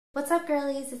What's up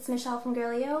girlies, it's Michelle from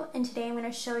Girlio, and today I'm going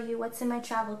to show you what's in my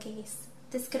travel case.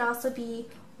 This could also be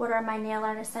what are my nail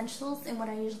art essentials and what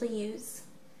I usually use.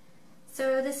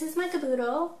 So this is my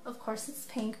caboodle. Of course it's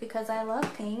pink because I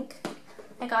love pink.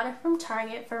 I got it from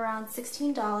Target for around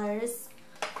 $16.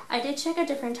 I did check a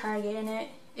different Target and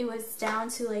it was down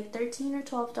to like $13 or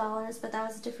 $12, but that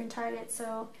was a different Target,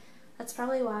 so that's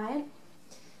probably why.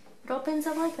 It opens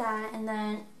up like that, and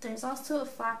then there's also a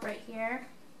flap right here.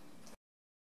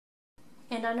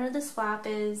 And under this flap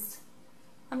is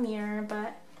a mirror,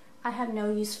 but I have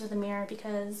no use for the mirror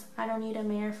because I don't need a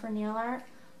mirror for nail art.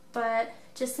 But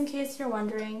just in case you're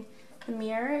wondering, the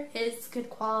mirror is good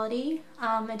quality.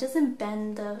 It doesn't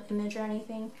bend the image or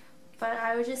anything, but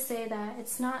I would just say that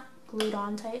it's not glued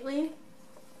on tightly.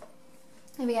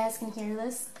 If you guys can hear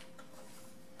this.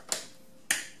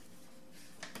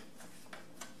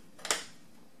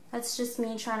 That's just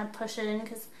me trying to push it in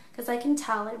because I can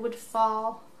tell it would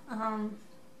fall.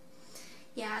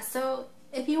 Yeah, so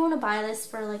if you want to buy this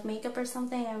for like makeup or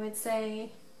something, I would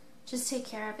say just take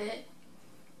care of it.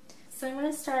 So I'm going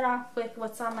to start off with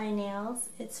what's on my nails.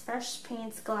 It's Fresh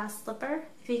Paint's Glass Slipper.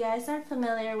 If you guys aren't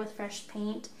familiar with Fresh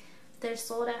Paint, they're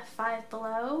sold at Five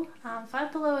Below.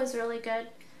 Five Below is really good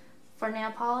for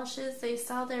nail polishes. They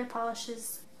sell their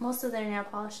polishes, most of their nail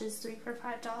polishes, 3 for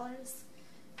 $5.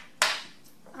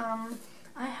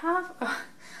 I have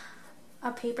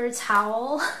a paper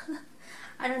towel.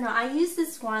 I don't know, I use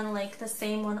this one, like the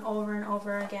same one over and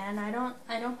over again. I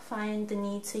don't find the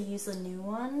need to use a new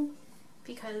one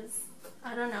because,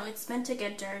 I don't know, it's meant to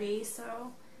get dirty,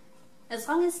 so as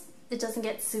long as it doesn't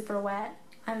get super wet,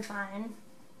 I'm fine.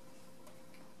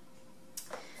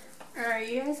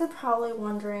 Alright, you guys are probably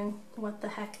wondering what the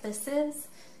heck this is.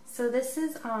 So this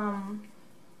is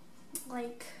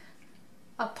like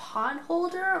a pot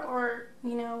holder, or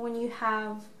you know, when you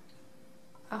have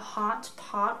a hot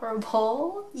pot or a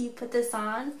bowl, you put this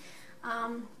on.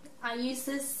 I use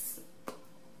this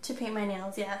to paint my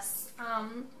nails, yes.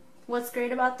 What's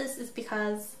great about this is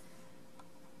because,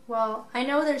 well, I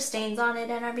know there's stains on it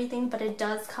and everything, but it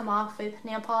does come off with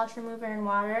nail polish remover and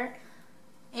water,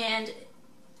 and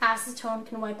acetone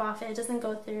can wipe off it. It doesn't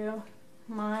go through.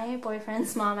 My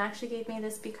boyfriend's mom actually gave me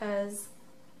this because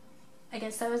I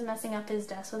guess I was messing up his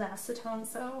desk with acetone,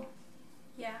 so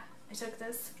yeah, I took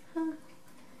this.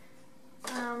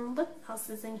 What else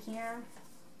is in here?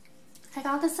 I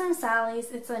got this from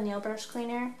Sally's. It's a nail brush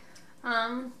cleaner.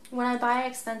 When I buy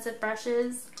expensive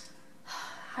brushes,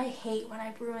 I hate when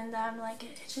I ruin them. Like,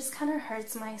 it just kind of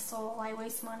hurts my soul. I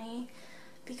waste money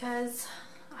because,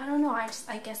 I don't know,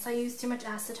 I guess I use too much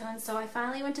acetone, so I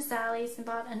finally went to Sally's and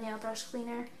bought a nail brush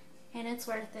cleaner, and it's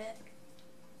worth it.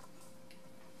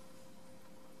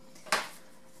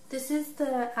 This is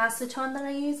the acetone that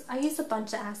I use. I use a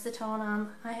bunch of acetone.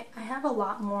 I have a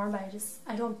lot more, but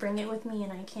I don't bring it with me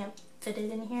and I can't fit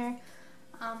it in here.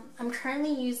 I'm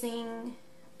currently using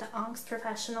the Onx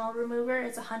Professional Remover.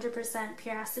 It's 100%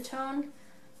 pure acetone.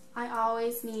 I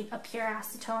always need a pure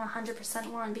acetone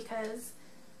 100% one because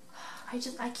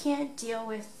I can't deal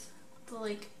with the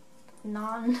like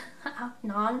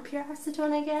non-pure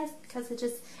acetone, I guess, because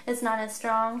it's not as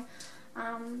strong.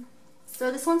 So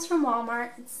this one's from Walmart.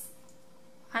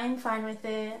 I'm fine with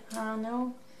it.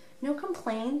 No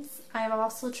complaints. I've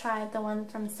also tried the one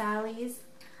from Sally's.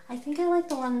 I think I like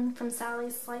the one from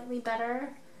Sally's slightly better,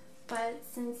 but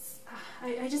since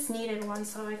I just needed one,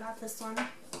 so I got this one.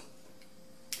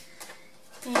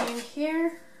 And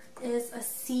here is a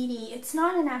CD. It's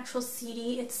not an actual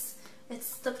CD. It's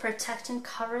the protect and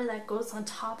cover that goes on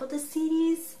top of the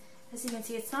CDs. As you can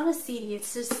see, it's not a CD.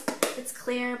 It's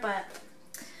clear, but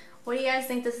what do you guys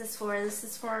think this is for? This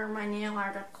is for my nail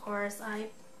art, of course. I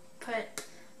put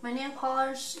my nail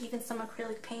polish, even some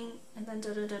acrylic paint, and then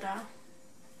da-da-da-da.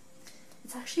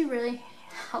 It's actually really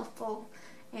helpful,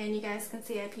 and you guys can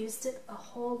see I've used it a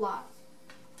whole lot.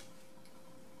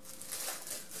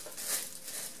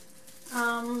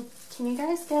 Can you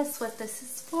guys guess what this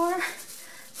is for?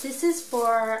 This is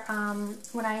for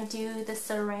when I do the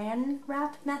saran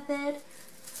wrap method.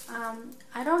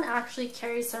 I don't actually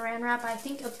carry saran wrap. I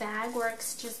think a bag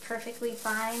works just perfectly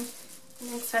fine,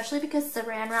 and especially because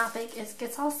saran wrap, it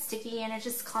gets all sticky and it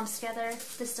just clumps together.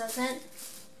 This doesn't.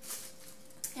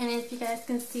 And if you guys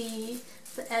can see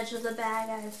the edge of the bag,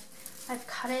 I've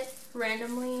cut it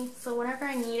randomly, so whenever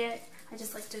I need it, I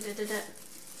just like da-da-da-da.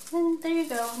 And there you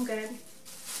go, I'm good.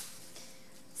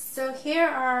 So here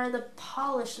are the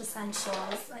polish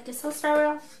essentials. I guess I'll start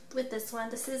off with this one.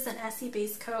 This is an Essie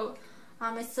base coat.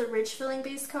 It's the Ridge Filling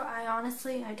base coat.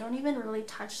 I don't even really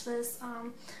touch this.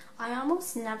 I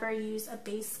almost never use a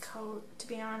base coat, to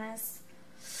be honest.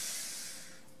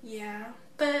 Yeah,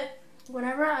 but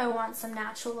whenever I want some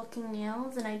natural looking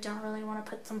nails and I don't really want to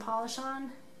put some polish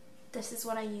on, this is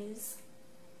what I use.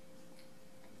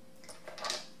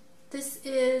 This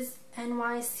is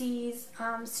NYC's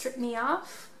Strip Me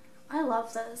Off. I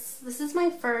love this. This is my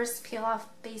first peel off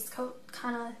base coat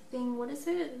kind of thing. What is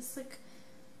it? It's like,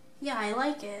 yeah, I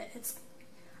like it. It's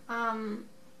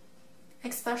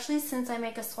especially since I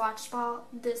make a swatch ball,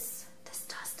 this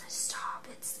does this job.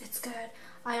 It's good.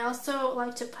 I also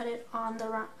like to put it on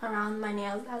the around my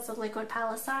nails as a liquid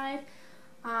palicide.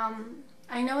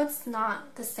 I know it's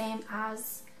not the same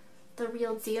as the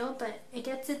real deal, but it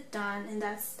gets it done, and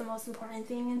that's the most important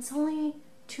thing. It's only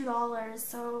 $2,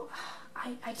 so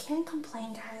I can't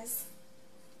complain, guys.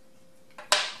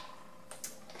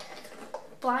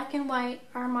 Black and white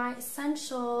are my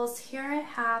essentials. Here I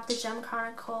have the Gem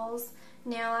Chronicles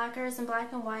nail lacquers in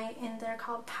black and white, and they're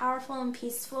called Powerful and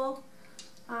Peaceful.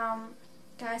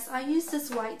 Guys, I use this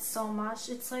white so much.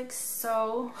 It's like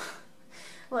so...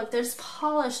 Look, there's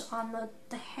polish on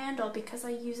the handle because I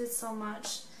use it so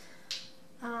much.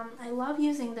 I love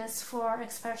using this for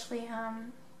especially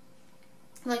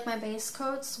like my base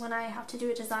coats when I have to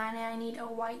do a design and I need a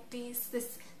white base.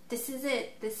 This is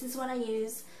it. This is what I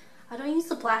use. I don't use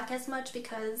the black as much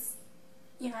because,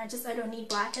 you know, I don't need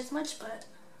black as much, but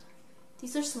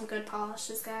these are some good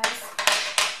polishes, guys.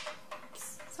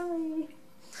 Oops, sorry.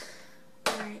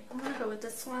 Alright, I'm gonna go with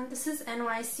this one. This is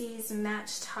NYC's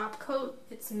Matte Top Coat.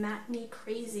 It's Matte Me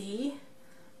Crazy.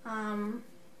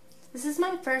 This is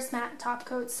my first matte top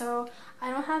coat, so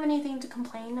I don't have anything to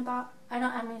complain about. I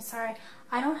don't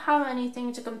have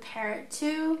anything to compare it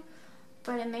to,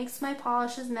 but it makes my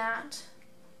polishes matte.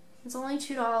 It's only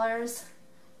 $2.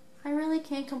 I really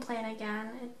can't complain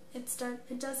again.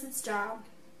 It does its job.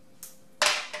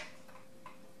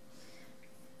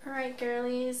 Alright,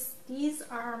 girlies, these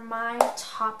are my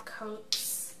top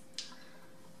coats.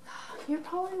 You're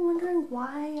probably wondering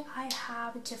why I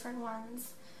have different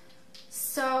ones.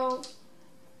 So,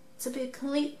 to be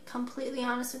completely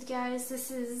honest with you guys, this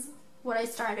is what I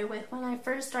started with. When I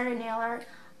first started nail art,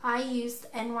 I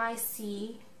used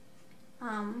NYC,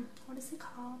 what is it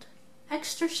called?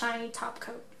 Extra Shiny Top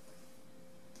Coat.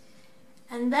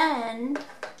 And then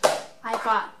I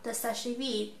got the Sachet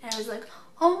Vide, and I was like,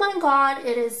 oh my god,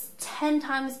 it is 10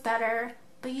 times better.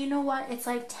 But you know what? It's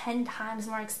like 10 times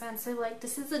more expensive. Like,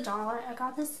 this is $1. I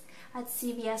got this at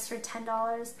CVS for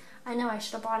 $10. I know I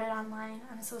should have bought it online.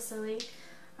 I'm so silly.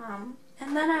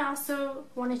 And then I also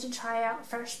wanted to try out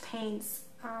Fresh Paint's,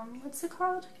 what's it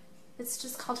called? It's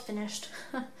just called Finished.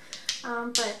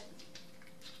 But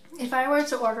if I were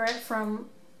to order it from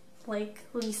like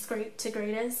least great to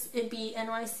greatest, it'd be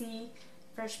NYC,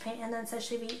 Fresh Paint, and then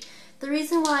Sachet Vide. The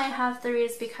reason why I have 3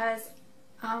 is because,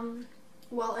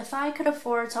 well, if I could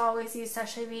afford to always use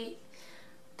Sachet Vide,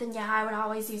 then yeah, I would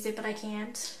always use it, but I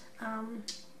can't.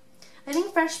 I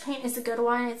think Fresh Paint is a good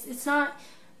one. It's not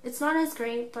as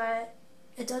great, but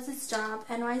it does its job.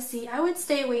 NYC, I would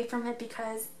stay away from it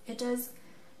because it does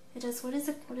what is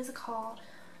it called?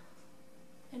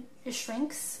 It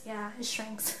shrinks. Yeah, it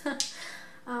shrinks.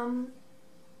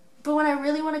 But when I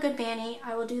really want a good mani,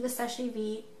 I will do the Sachet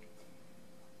Vide.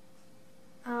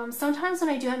 Sometimes when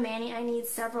I do a mani, I need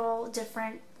several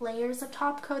different layers of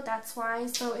top coat, that's why.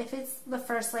 So if it's the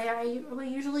first layer, I will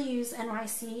usually use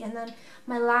NYC, and then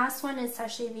my last one is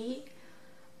Sachet Vide.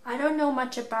 I don't know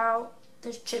much about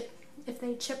the chip, if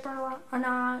they chip or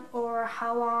not, or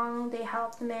how long they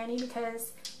help the mani,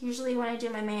 because usually when I do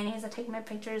my manis, I take my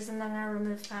pictures and then I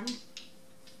remove them.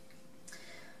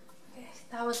 Okay,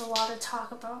 that was a lot of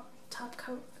talk about top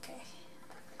coat. Okay.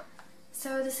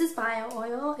 So this is bio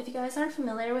oil. If you guys aren't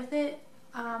familiar with it,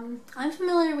 I'm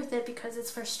familiar with it because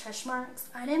it's for stretch marks.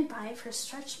 I didn't buy it for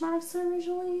stretch marks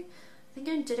originally. I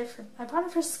think I bought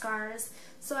it for scars.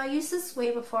 So I used this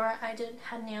way before I had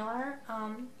nail art.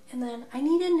 And then I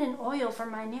needed an oil for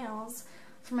my nails,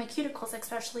 for my cuticles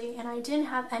especially, and I didn't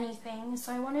have anything,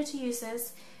 so I wanted to use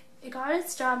this. It got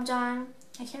its job done.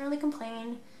 I can't really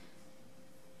complain.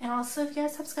 And also, if you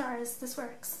guys have scars, this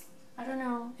works. I don't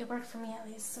know, it worked for me at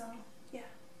least, so yeah.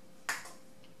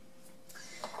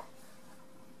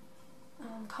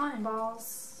 Cotton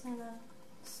balls, and then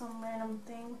some random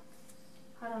thing.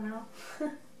 I don't know.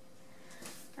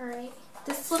 Alright,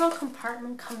 this little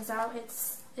compartment comes out.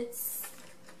 It's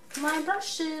my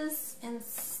brushes and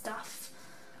stuff.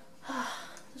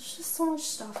 There's just so much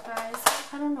stuff, guys.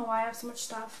 I don't know why I have so much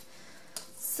stuff.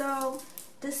 So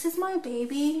this is my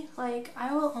baby. Like,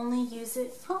 I will only use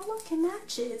it. Oh look, it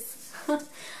matches.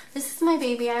 This is my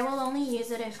baby. I will only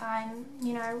use it if I'm,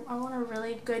 you know, I want a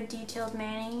really good detailed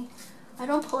mani. I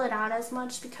don't pull it out as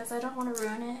much because I don't want to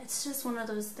ruin it. It's just one of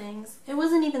those things. It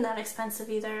wasn't even that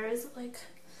expensive either. It was like,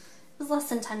 it was less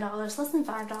than $10, less than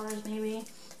 $5 maybe.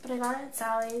 But I got it at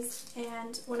Sally's,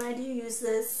 and when I do use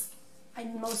this, I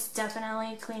most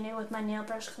definitely clean it with my nail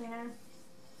brush cleaner.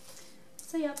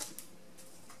 So yep.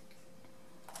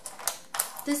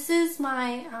 This is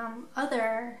my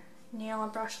other nail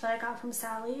art brush that I got from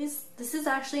Sally's. This is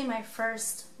actually my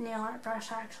first nail art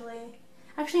brush actually.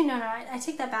 Actually no, I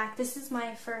take that back. This is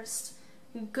my first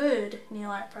good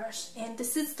nail art brush, and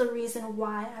this is the reason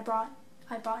why I bought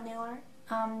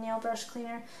nail brush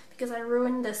cleaner, because I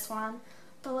ruined this one.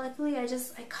 But luckily I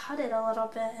cut it a little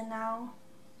bit, and now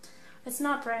it's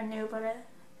not brand new, but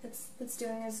it's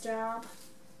doing its job.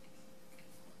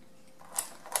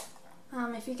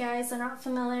 If you guys are not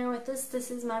familiar with this,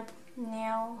 this is my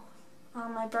nail,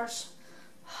 my brush.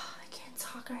 Oh, I can't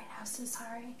talk right now, so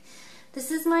sorry.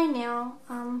 This is my nail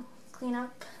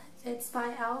cleanup. It's by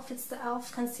e.l.f. It's the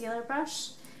e.l.f. concealer brush.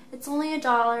 It's only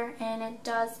 $1, and it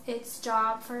does its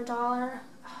job for $1.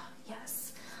 Oh,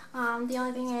 yes. The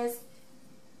only thing is,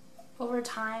 over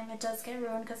time, it does get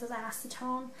ruined because of the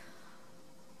acetone.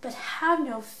 But have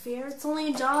no fear, it's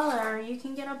only $1. You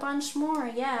can get a bunch more,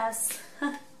 yes.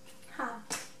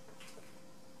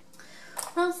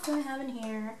 What else do I have in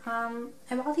here? I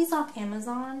bought these off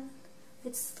Amazon.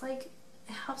 It's like,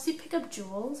 it helps you pick up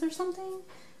jewels or something,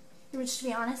 which to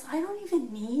be honest, I don't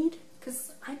even need,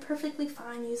 because I'm perfectly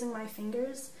fine using my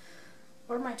fingers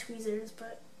or my tweezers,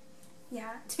 but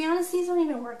yeah, to be honest, these don't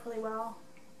even work really well.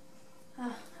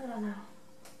 I don't know.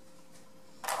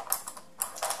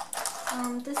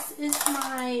 This is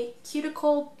my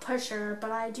cuticle pusher,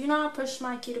 but I do not push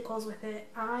my cuticles with it.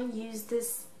 I use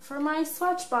this for my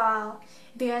swatch ball.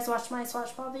 If you guys watch my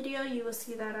swatch ball video, you will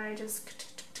see that I just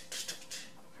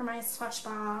for my swatch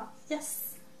ball.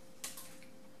 Yes.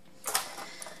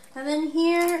 And then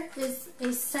here is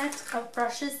a set of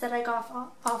brushes that I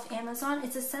got off Amazon.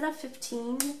 It's a set of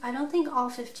 15. I don't think all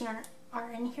 15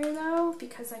 are in here though,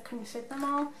 because I couldn't fit them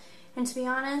all. And to be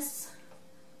honest,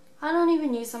 I don't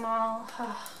even use them all.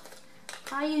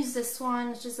 I use this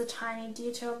one, which is a tiny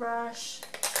detail brush.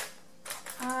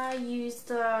 I use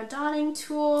the dotting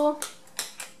tool.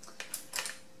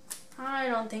 I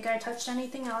don't think I touched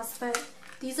anything else, but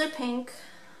these are pink.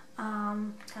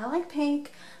 I like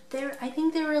pink. I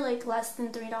think they were like less than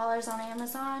 $3 on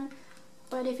Amazon.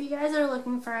 But if you guys are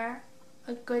looking for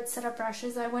a good set of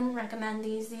brushes, I wouldn't recommend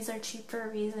these. These are cheap for a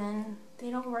reason. They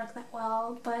don't work that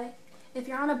well, but if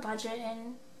you're on a budget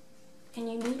and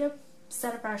you need a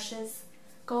set of brushes,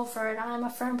 go for it. I'm a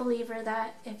firm believer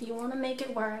that if you want to make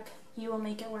it work, you will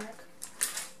make it work.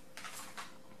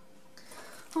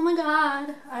 Oh my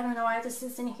god, I don't know why this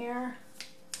is in here.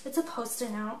 It's a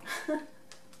post-it note.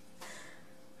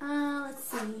 Let's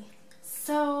see.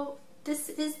 So this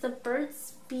is the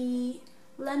Burt's Bee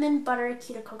Lemon Butter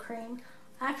Cuticle Cream.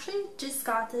 I actually just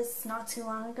got this not too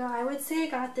long ago. I would say I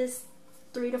got this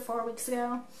 3 to 4 weeks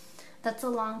ago. That's a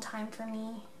long time for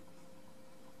me.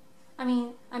 I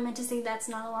mean, I meant to say that's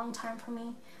not a long time for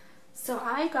me. So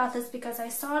I got this because I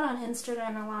saw it on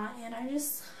Instagram a lot, and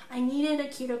I needed a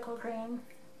cuticle cream.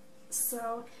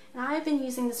 So, and I've been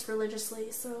using this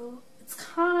religiously, so it's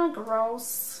kind of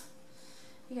gross.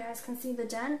 You guys can see the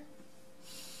dent.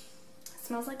 It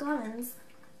smells like lemons.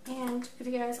 And if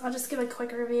you guys, I'll just give a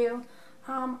quick review.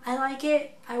 I like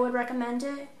it. I would recommend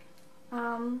it.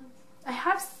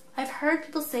 I've heard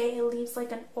people say it leaves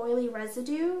like an oily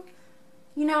residue.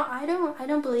 You know, I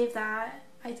don't believe that.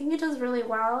 I think it does really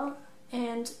well.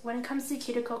 And when it comes to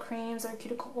cuticle creams or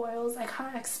cuticle oils, I kind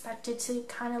of expect it to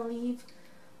kind of leave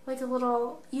like a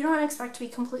little, you don't expect to be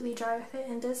completely dry with it,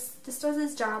 and this does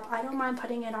its job. I don't mind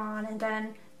putting it on and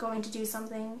then going to do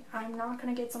something. I'm not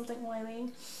going to get something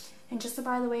oily. And just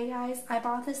by the way, guys, I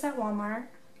bought this at Walmart.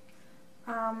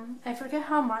 I forget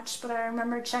how much, but I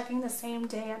remember checking the same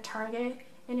day at Target,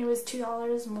 and it was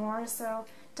 $2 more, so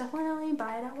definitely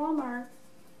buy it at Walmart.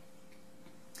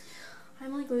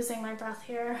 I'm like losing my breath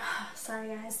here. Sorry,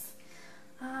 guys.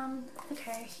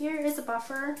 Okay, here is a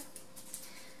buffer.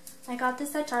 I got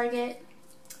this at Target.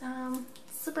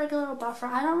 It's a regular little buffer.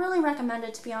 I don't really recommend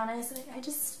it, to be honest. I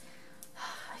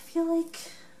feel like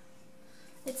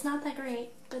it's not that great,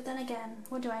 but then again,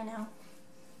 what do I know?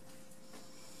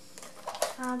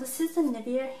 This is the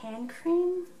Nivea hand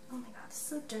cream. Oh my god, it's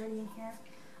so dirty in here.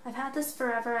 I've had this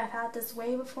forever. I've had this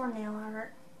way before nail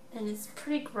art, and it's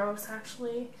pretty gross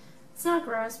actually. It's not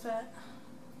gross, but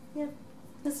yeah,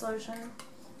 it's lotion.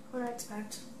 What do I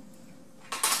expect?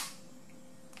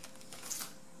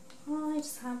 Oh, I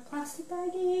just have a plastic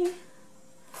baggie.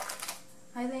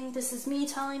 I think this is me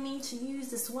telling me to use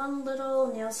this one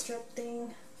little nail strip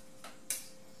thing.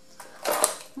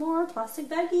 more plastic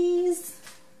baggies.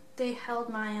 They held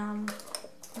my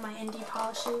my indie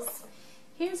polishes.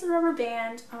 Here's a rubber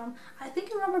band. I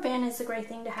think a rubber band is a great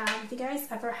thing to have. Have you guys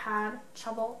ever had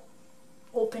trouble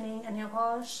opening a nail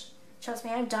polish? Trust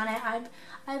me, I've done it.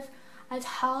 I've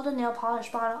held a nail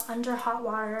polish bottle under hot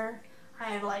water.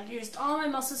 I've like used all my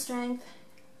muscle strength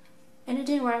and it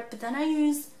didn't work, but then I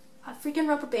used a freaking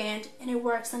rubber band and it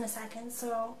works in a second.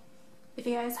 So if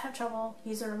you guys have trouble,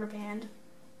 use a rubber band.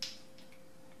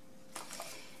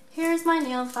 Here's my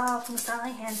nail file from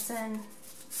Sally Hansen.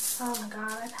 Oh my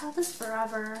god, I've had this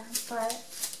forever, but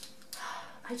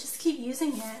I just keep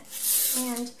using it.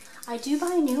 And I do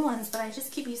buy new ones, but I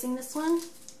just keep using this one.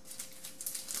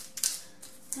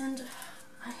 And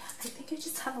I think I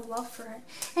just have a love for it.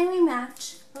 And we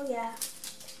match. Oh yeah.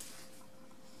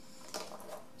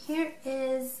 Here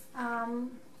is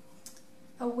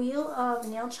a wheel of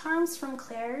nail charms from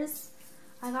Claire's.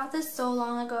 I got this so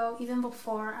long ago, even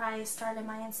before I started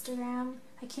my Instagram.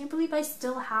 I can't believe I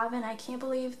still have it. I can't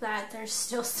believe that there's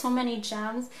still so many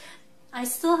gems. I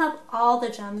still have all the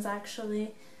gems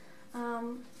actually.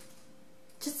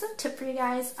 Just a tip for you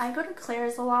guys, I go to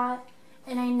Claire's a lot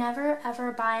and I never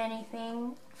ever buy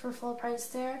anything for full price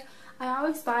there. I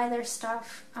always buy their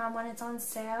stuff when it's on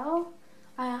sale.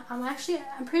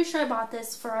 I'm pretty sure I bought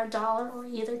this for $1 or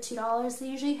either $2. They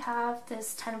usually have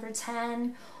this 10 for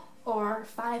 10 or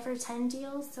 5 for 10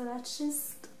 deals, so that's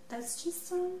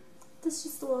just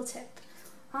a little tip.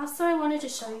 Also, I wanted to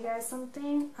show you guys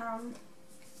something.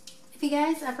 If you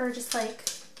guys ever just like,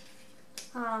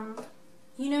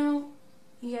 you know,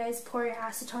 you guys pour your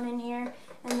acetone in here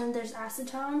and then there's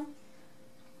acetone.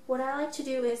 What I like to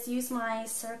do is use my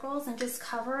circles and just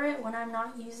cover it when I'm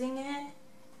not using it.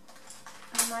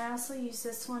 I also use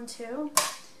this one too.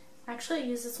 Actually, I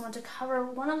use this one to cover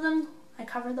one of them. I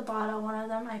cover the bottle, one of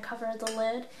them I cover the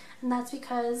lid, and that's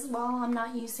because while I'm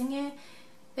not using it,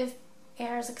 if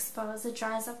air is exposed, it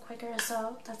dries up quicker.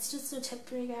 So that's just a tip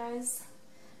for you guys.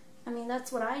 I mean,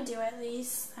 that's what I do at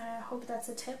least. I hope that's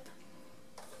a tip.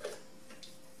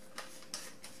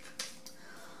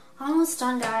 Almost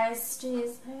done, guys.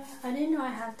 Jeez, I didn't know I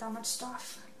had that much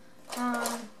stuff.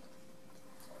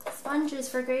 Sponges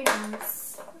for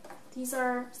gradients. These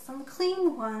are some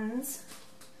clean ones.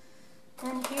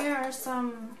 And here are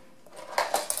some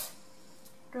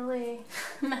really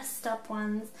messed up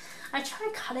ones. I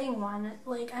tried cutting one.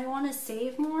 Like, I want to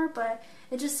save more, but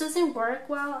it just doesn't work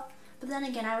well. But then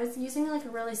again, I was using like a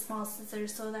really small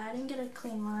scissors so that I didn't get a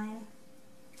clean line.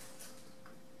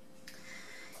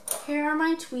 Here are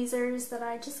my tweezers that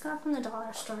I just got from the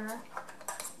dollar store.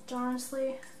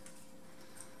 Honestly,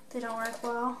 they don't work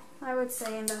well. I would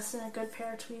say invest in a good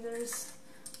pair of tweezers,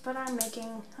 but I'm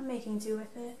making do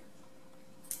with it.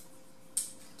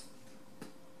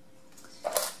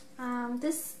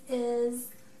 This is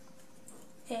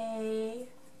a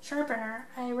sharpener.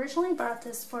 I originally bought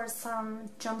this for some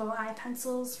jumbo eye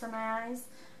pencils for my eyes,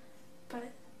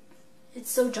 but it's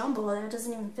so jumbo that it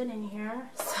doesn't even fit in here.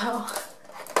 So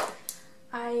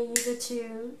I use it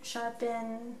to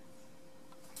sharpen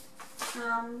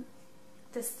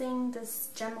this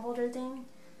gem holder thing.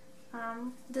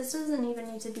 This doesn't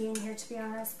even need to be in here, to be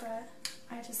honest, but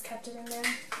I just kept it in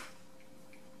there.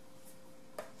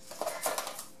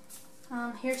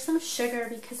 Here's some sugar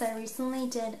because I recently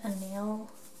did a nail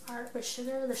art with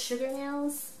sugar, the sugar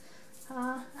nails.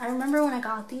 I remember when I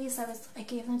got these, I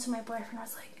gave them to my boyfriend. I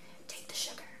was like, take the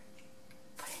sugar,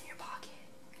 put it in your pocket.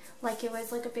 Like it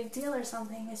was like a big deal or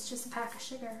something. It's just a pack of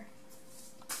sugar.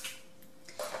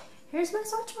 Here's my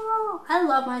swatch ball. I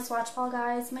love my swatch ball,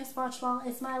 guys. My swatch ball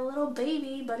is my little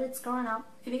baby, but it's grown up.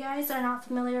 If you guys are not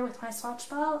familiar with my swatch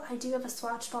ball, I do have a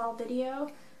swatch ball video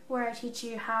where I teach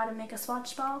you how to make a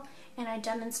swatch ball, and I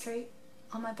demonstrate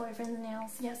on my boyfriend's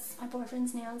nails. Yes, my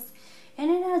boyfriend's nails. And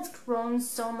it has grown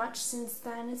so much since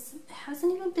then. It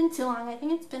hasn't even been too long. I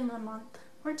think it's been a month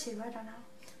or two. I don't know.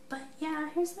 But yeah,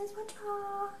 here's my swatch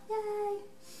ball. Yay!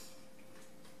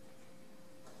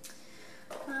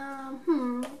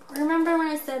 Remember when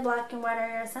I said black and white are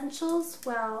your essentials?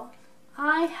 Well,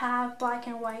 I have black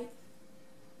and white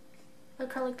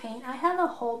acrylic paint. I have a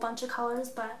whole bunch of colors,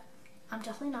 but I'm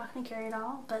definitely not going to carry it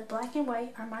all. But black and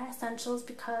white are my essentials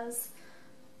because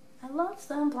I love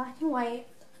them. Black and white,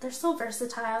 they're so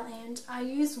versatile, and I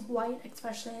use white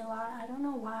especially a lot. I don't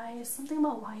know why. It's something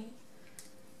about white.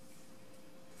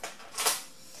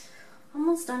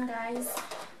 Almost done, guys.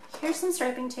 Here's some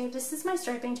striping tape. This is my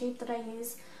striping tape that I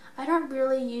use. I don't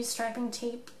really use striping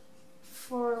tape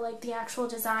for like the actual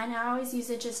design. I always use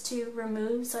it just to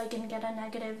remove so I can get a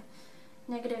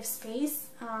negative space.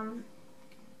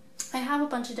 I have a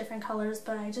bunch of different colors,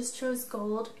 but I just chose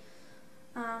gold.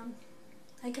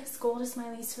 I guess gold is my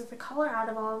least favorite color out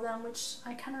of all of them, which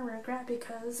I kind of regret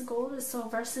because gold is so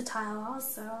versatile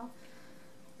also.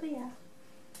 But yeah.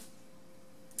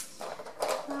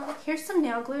 Here's some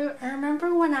nail glue. I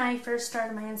remember when I first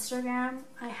started my Instagram,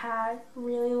 I had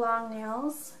really long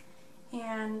nails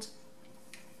and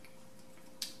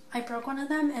I broke one of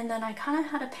them, and then I kind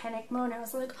of had a panic mode. I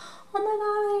was like, oh my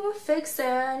god, I need to fix it.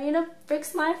 I need to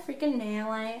fix my freaking nail.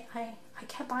 I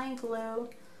kept buying glue.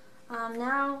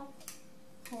 Now,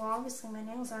 well, obviously my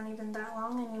nails aren't even that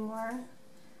long anymore.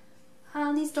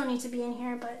 These don't need to be in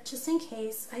here, but just in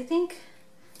case, I think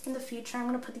in the future I'm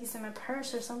going to put these in my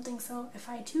purse or something, so if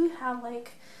I do have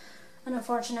like an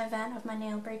unfortunate event of my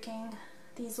nail breaking,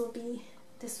 this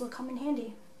will come in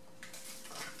handy.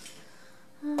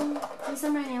 These are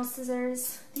my nail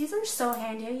scissors. These are so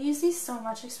handy. I use these so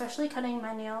much, especially cutting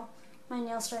my nail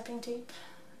striping tape,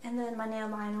 and then my nail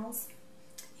vinyls,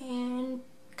 and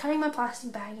cutting my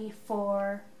plastic baggie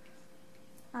for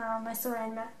my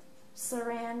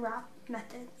saran wrap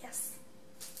method. Yes.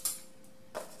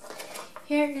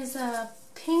 Here is a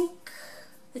pink,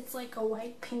 it's like a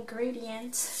white pink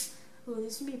gradient. Ooh,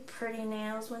 these would be pretty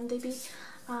nails, wouldn't they be?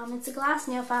 It's a glass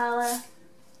nail filer.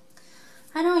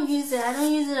 I don't use it. I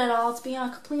don't use it at all. To be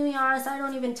completely honest, I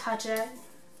don't even touch it.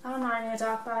 I don't know how to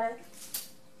talk about it.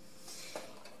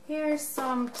 Here's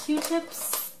some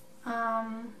Q-tips, or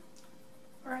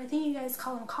I think you guys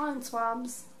call them cotton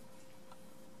swabs,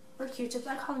 or Q-tips.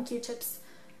 I call them Q-tips.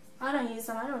 I don't use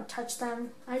them. I don't touch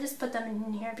them. I just put them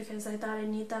in here because I thought I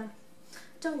need them.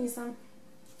 Don't use them.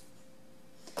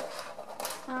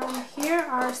 Here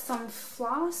are some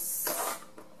floss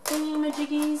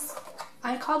thingy-majiggies.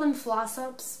 I call them floss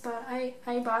ups, but I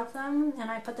bought them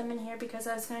and I put them in here because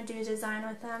I was going to do a design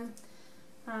with them.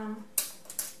 I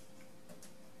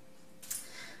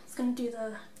was going to do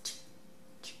the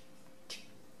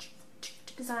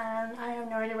design. I have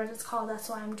no idea what it's called. That's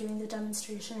why I'm doing the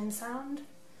demonstration in sound.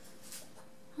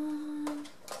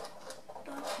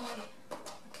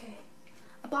 Okay.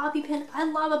 A bobby pin. I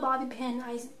love a bobby pin.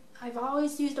 I've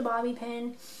always used a bobby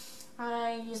pin.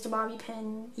 I used a bobby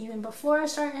pin even before I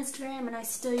started Instagram, and I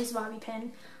still use a bobby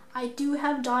pin. I do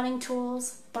have dotting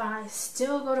tools, but I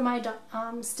still go to my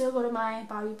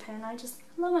bobby pin. I just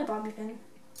love my bobby pin.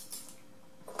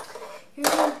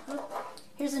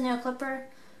 Here's a nail clipper.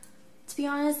 To be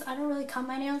honest, I don't really cut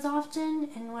my nails often,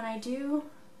 and when I do,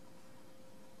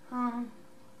 I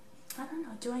don't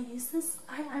know, do I use this?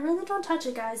 I really don't touch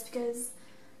it, guys, because,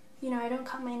 you know, I don't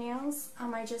cut my nails.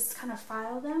 I just kind of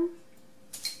file them.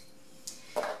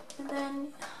 And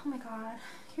then, oh my god,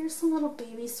 here's some little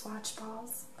baby swatch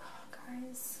balls. Oh,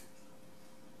 guys.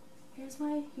 Here's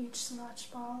my huge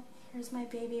swatch ball. Here's my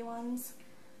baby ones.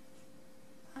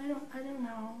 I don't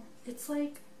know. It's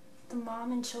like the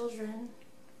mom and children.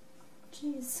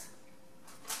 Jeez.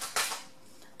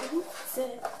 I think that's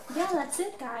it. Yeah, that's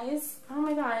it, guys. Oh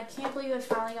my god, I can't believe I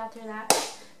finally got through that.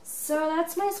 So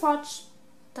that's my swatch.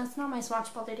 That's not my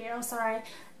swatch ball video, sorry.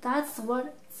 That's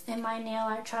what's in my nail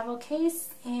art travel case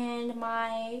and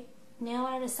my nail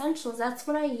art essentials. That's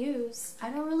what I use.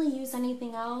 I don't really use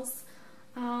anything else.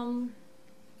 I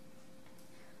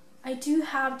do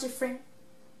have different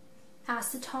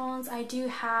acetones. I do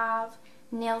have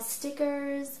nail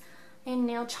stickers and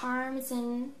nail charms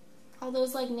and all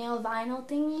those like nail vinyl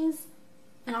thingies.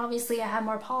 And obviously I have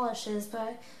more polishes,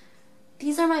 but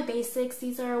these are my basics.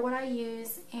 These are what I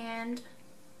use, and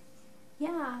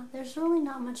yeah, there's really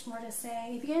not much more to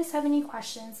say. If you guys have any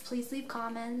questions, please leave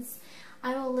comments.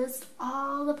 I will list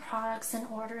all the products in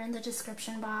order in the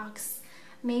description box.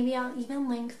 Maybe I'll even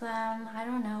link them. I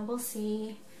don't know. We'll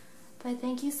see. But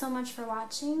thank you so much for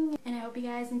watching, and I hope you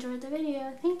guys enjoyed the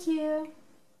video. Thank you.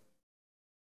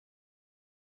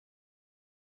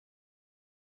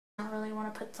 I don't really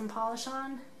want to put some polish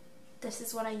on. This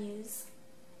is what I use.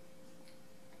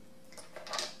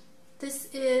 This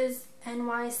is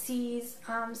NYC's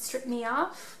Strip Me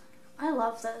Off. I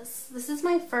love this. This is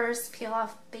my first peel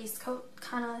off base coat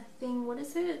kind of thing. What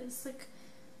is it? It's like,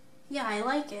 yeah, I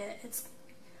like it. It's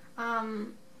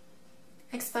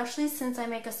especially since I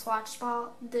make a swatch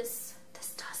ball, this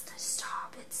does this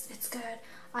job. It's good.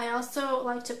 I also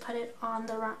like to put it on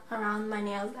around my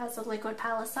nails as a liquid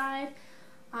palicide.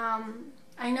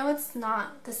 I know it's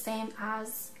not the same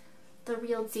as the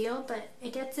real deal, but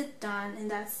it gets it done, and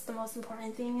that's the most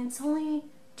important thing. It's only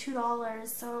 $2,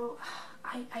 so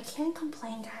I can't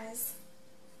complain, guys.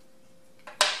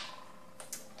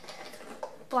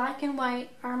 Black and white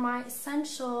are my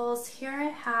essentials. Here I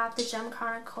have the Gem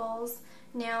Chronicles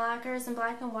nail lacquers in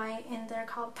black and white, and they're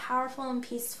called Powerful and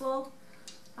Peaceful.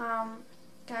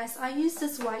 Guys, I use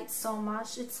this white so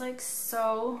much. It's like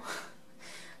so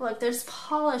Look, there's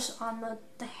polish on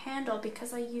the handle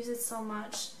because I use it so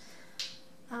much.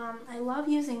 I love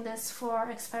using this for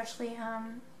especially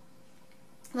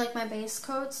like my base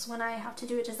coats when I have to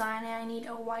do a design and I need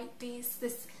a white base.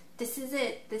 This is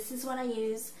it. This is what I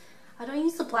use. I don't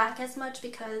use the black as much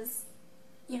because,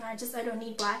 you know, I don't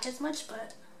need black as much,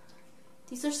 but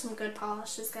these are some good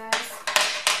polishes, guys.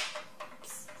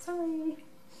 Oops, sorry.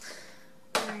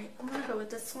 Alright, I'm gonna go with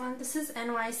this one. This is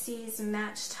NYC's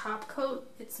matte top coat.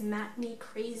 It's Matte Me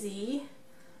Crazy.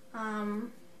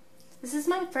 This is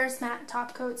my first matte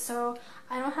top coat, so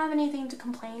I don't have anything to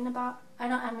complain about. I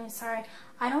don't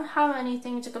have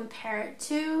anything to compare it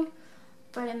to,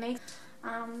 but it makes,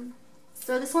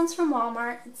 so this one's from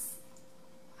Walmart.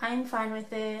 I'm fine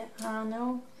with it.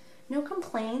 No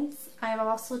complaints. I've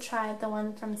also tried the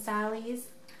one from Sally's.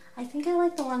 I think I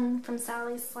like the one from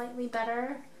Sally's slightly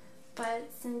better, but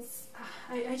since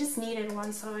I just needed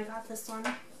one, so I got this one.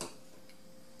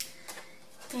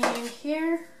 And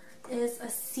here is a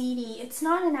CD. It's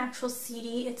not an actual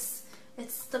CD. It's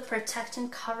the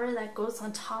protectant cover that goes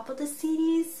on top of the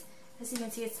CDs. As you can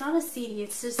see, it's not a CD.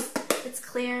 It's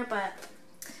clear, but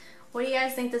what do you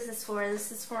guys think this is for?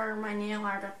 This is for my nail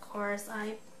art, of course.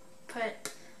 I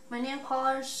put my nail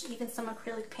polish, even some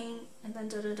acrylic paint, and then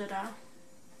da-da-da-da.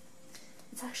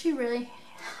 It's actually really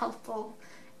helpful,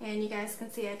 and you guys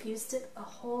can see I've used it a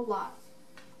whole lot.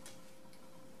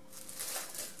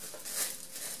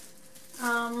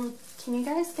 Can you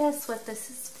guys guess what this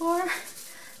is for?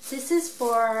 This is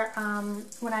for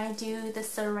when I do the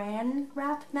saran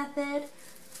wrap method.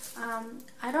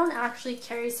 I don't actually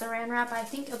carry saran wrap. I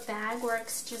think a bag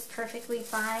works just perfectly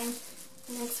fine,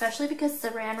 and especially because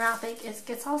saran wrap it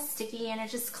gets all sticky and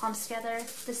it just clumps together.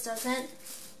 This doesn't.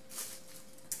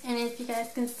 And if you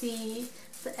guys can see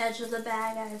the edge of the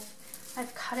bag,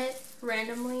 I've cut it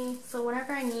randomly, so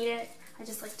whenever I need it, I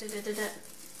just like da-da-da-da.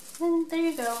 And there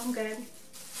you go, I'm good.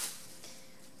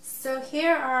 So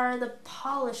here are the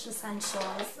polish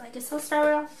essentials. I guess I'll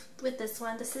start off with this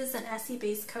one. This is an Essie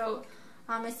base coat.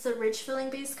 It's the ridge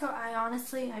filling base coat.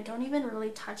 I don't even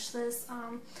really touch this.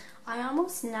 I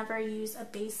almost never use a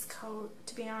base coat,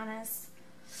 to be honest.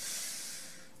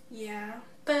 Yeah,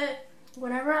 but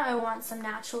whenever I want some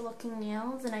natural looking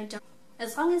nails and I don't,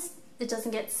 as long as it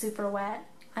doesn't get super wet,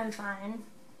 I'm fine.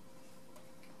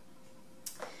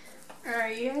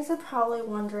 Alright, you guys are probably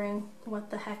wondering what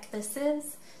the heck this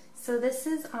is. So this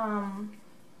is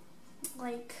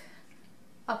like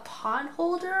a pot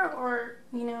holder, or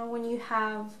you know, when you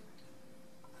have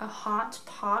a hot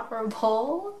pot or a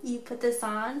bowl, you put this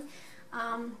on.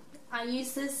 I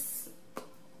use this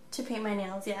to paint my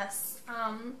nails, yes.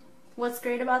 What's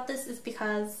great about this is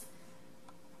because,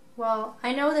 well,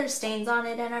 I know there's stains on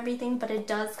it and everything, but it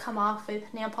does come off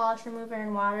with nail polish remover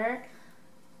and water,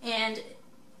 and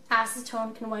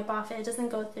acetone can wipe off it. It doesn't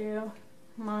go through.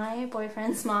 My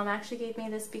boyfriend's mom actually gave me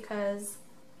this because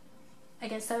I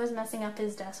guess I was messing up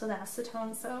his desk with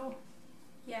acetone, so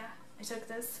yeah, I took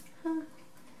this.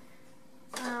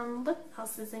 What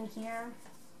else is in here?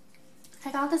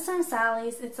 I got this from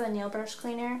Sally's. It's a nail brush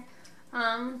cleaner.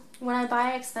 When I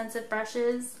buy expensive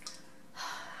brushes,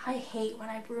 I hate when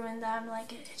I ruin them.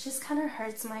 Like, it just kind of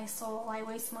hurts my soul. I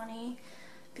waste money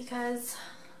because,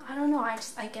 I don't know,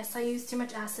 I guess I use too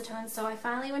much acetone, so I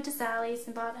finally went to Sally's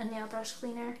and bought a nail brush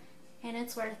cleaner, and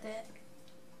it's worth it.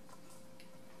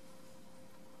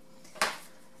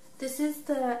 This is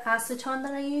the acetone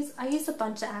that I use. I use a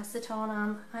bunch of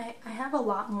acetone. I have a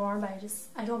lot more, but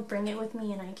I don't bring it with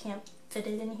me and I can't fit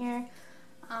it in here.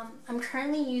 I'm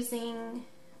currently using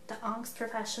the Onx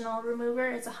Professional Remover.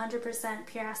 It's 100%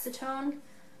 pure acetone.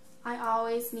 I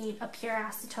always need a pure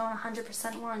acetone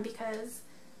 100% one because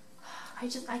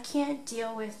I can't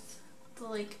deal with the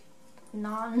like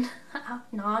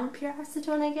non-pure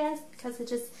acetone, I guess, because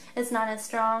it's not as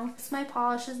strong. My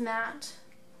polish is matte.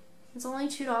 It's only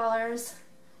 $2.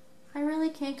 I really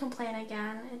can't complain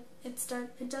again. It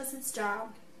does its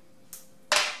job.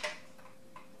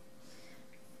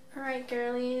 Alright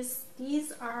girlies,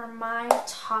 these are my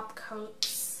top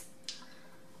coats.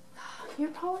 You're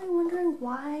probably wondering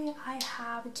why I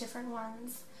have different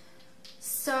ones.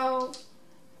 So,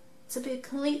 to be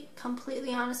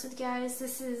completely honest with you guys,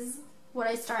 this is what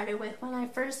I started with. When I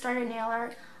first started nail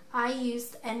art, I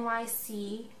used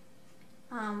NYC,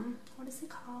 what is it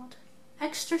called?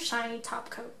 Extra Shiny Top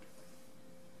Coat.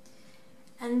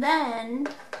 And then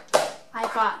I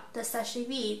got the Sachet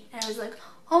Vide, and I was like,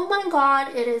 oh my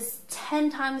god, it is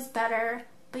 10 times better.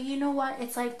 But you know what?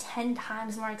 It's like 10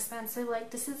 times more expensive.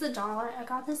 Like, this is $1. I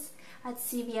got this at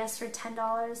CVS for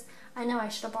 $10. I know I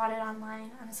should have bought it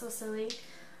online. I'm so silly.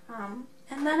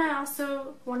 And then I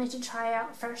also wanted to try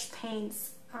out fresh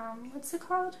paints. what's it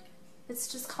called? It's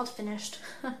just called Finished.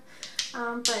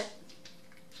 But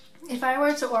if I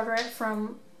were to order it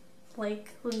from like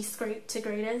least great to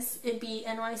greatest, it'd be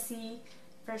NYC,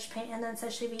 Fresh Paint, and then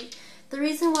Sachet Vite. The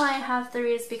reason why I have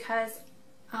 3 is because,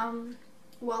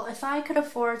 well, if I could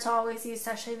afford to always use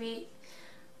Sachet Vite,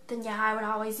 then yeah, I would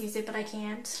always use it, but I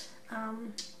can't.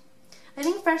 I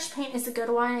think Fresh Paint is a good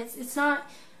one. It's not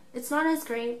as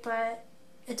great, but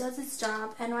it does its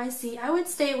job. NYC, I would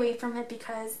stay away from it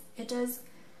because it does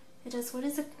what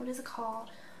is it called?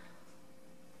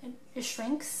 It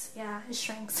shrinks. Yeah, it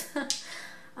shrinks.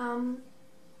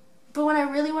 But when I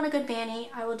really want a good mani,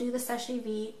 I will do the Sachet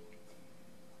Vite.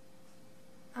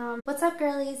 What's up,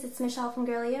 girlies? It's Michelle from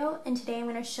Girlio, and today I'm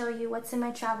going to show you what's in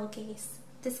my travel case.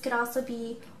 This could also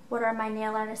be what are my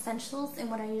nail art essentials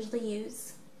and what I usually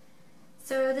use.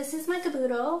 So this is my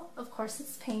caboodle. Of course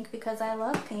it's pink because I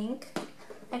love pink.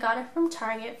 I got it from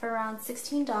Target for around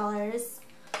 $16.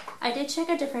 I did check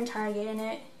a different Target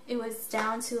and it was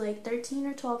down to like $13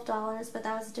 or $12, but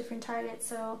that was a different Target,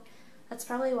 so that's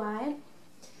probably why.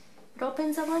 It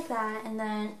opens up like that, and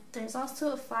then there's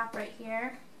also a flap right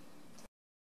here.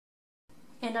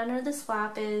 And under this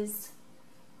flap is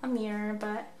a mirror,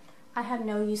 but I have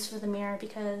no use for the mirror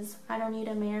because I don't need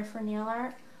a mirror for nail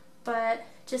art. But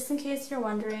just in case you're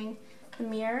wondering, the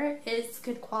mirror is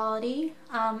good quality.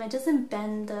 It doesn't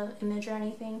bend the image or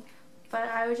anything, but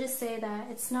I would just say that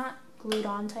it's not glued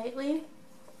on tightly.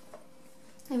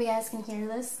 If you guys can hear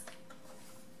this.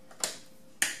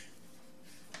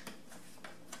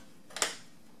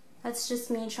 That's just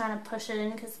me trying to push it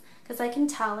in because I can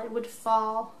tell it would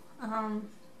fall.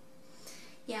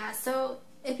 Yeah, so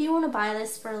if you want to buy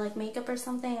this for like makeup or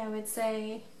something, I would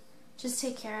say just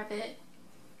take care of it.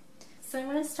 So I'm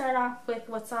going to start off with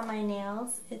what's on my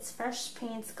nails. It's Fresh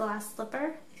Paint's Glass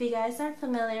Slipper. If you guys aren't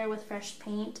familiar with Fresh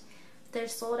Paint, they're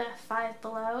sold at Five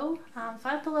Below.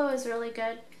 Five Below is really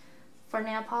good for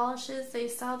nail polishes. They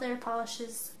sell their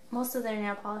polishes, most of their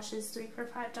nail polishes, 3 for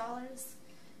 $5.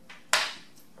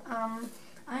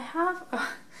 I have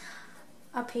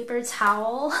a paper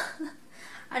towel.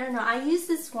 I don't know, I use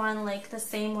this one, like the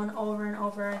same one over and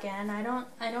over again. I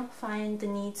don't find the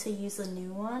need to use a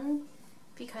new one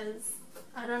because,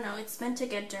 I don't know, it's meant to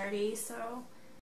get dirty, so